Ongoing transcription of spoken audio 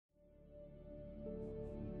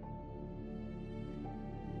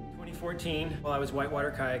2014, while I was whitewater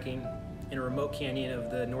kayaking in a remote canyon of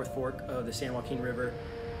the North Fork of the San Joaquin River,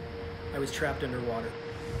 I was trapped underwater.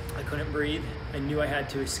 I couldn't breathe. I knew I had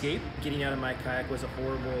to escape. Getting out of my kayak was a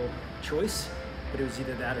horrible choice, but it was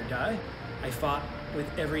either that or die. I fought with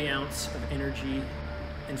every ounce of energy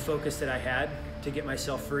and focus that I had to get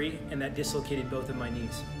myself free, and that dislocated both of my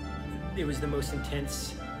knees. It was the most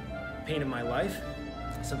intense pain of my life,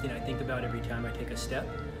 something I think about every time I take a step.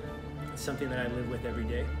 It's something that I live with every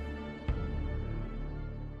day.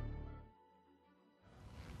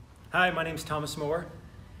 Hi, my name's Thomas Moore.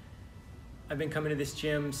 I've been coming to this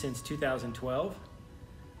gym since 2012.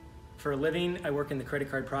 For a living, I work in the credit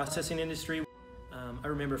card processing industry. I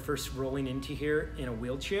remember first rolling into here in a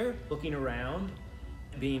wheelchair, looking around,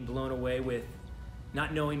 being blown away with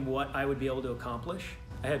not knowing what I would be able to accomplish.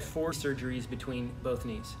 I had 4 surgeries between both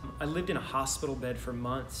knees. I lived in a hospital bed for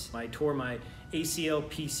months. I tore my ACL,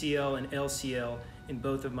 PCL, and LCL in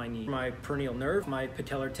both of my knees. My peroneal nerve, my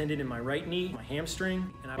patellar tendon in my right knee, my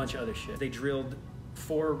hamstring, and a bunch of other shit. They drilled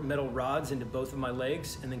 4 metal rods into both of my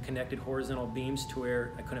legs and then connected horizontal beams to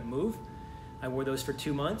where I couldn't move. I wore those for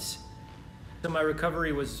 2 months. So my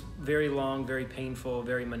recovery was very long, very painful,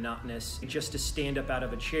 very monotonous. Just to stand up out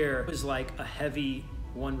of a chair was like a heavy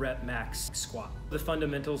 1-rep max squat. The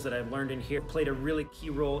fundamentals that I've learned in here played a really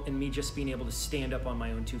key role in me just being able to stand up on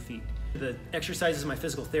my own 2 feet. The exercises my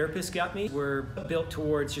physical therapist got me were built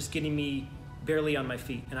towards just getting me barely on my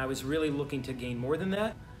feet. And I was really looking to gain more than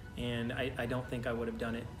that. And I don't think I would have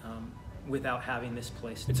done it without having this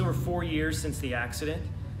place. It's over 4 years since the accident.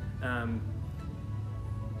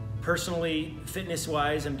 Personally,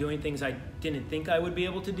 fitness-wise, I'm doing things I didn't think I would be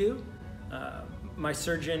able to do. My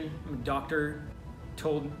surgeon, doctor,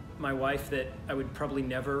 told my wife that I would probably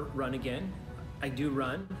never run again. I do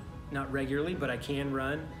run, not regularly, but I can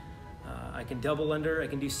run. I can double under, I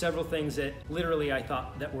can do several things that literally I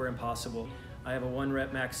thought that were impossible. I have a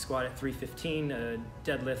 1-rep max squat at 315, a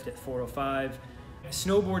deadlift at 405.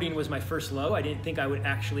 Snowboarding was my first low. I didn't think I would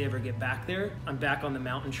actually ever get back there. I'm back on the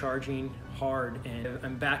mountain charging hard, and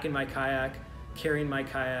I'm back in my kayak, carrying my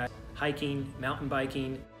kayak, hiking, mountain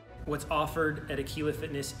biking. What's offered at Aquila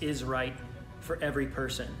Fitness is right for every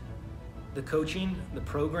person. The coaching, the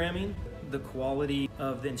programming, the quality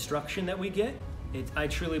of the instruction that we get, I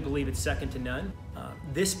truly believe it's second to none.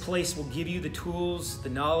 This place will give you the tools, the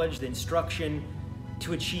knowledge, the instruction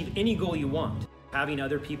to achieve any goal you want. Having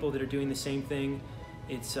other people that are doing the same thing,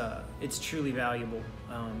 it's truly valuable.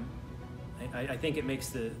 I think it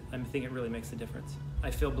really makes the difference.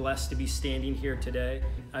 I feel blessed to be standing here today.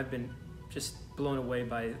 I've been just blown away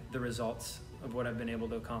by the results of what I've been able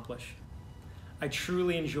to accomplish. I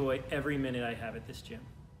truly enjoy every minute I have at this gym.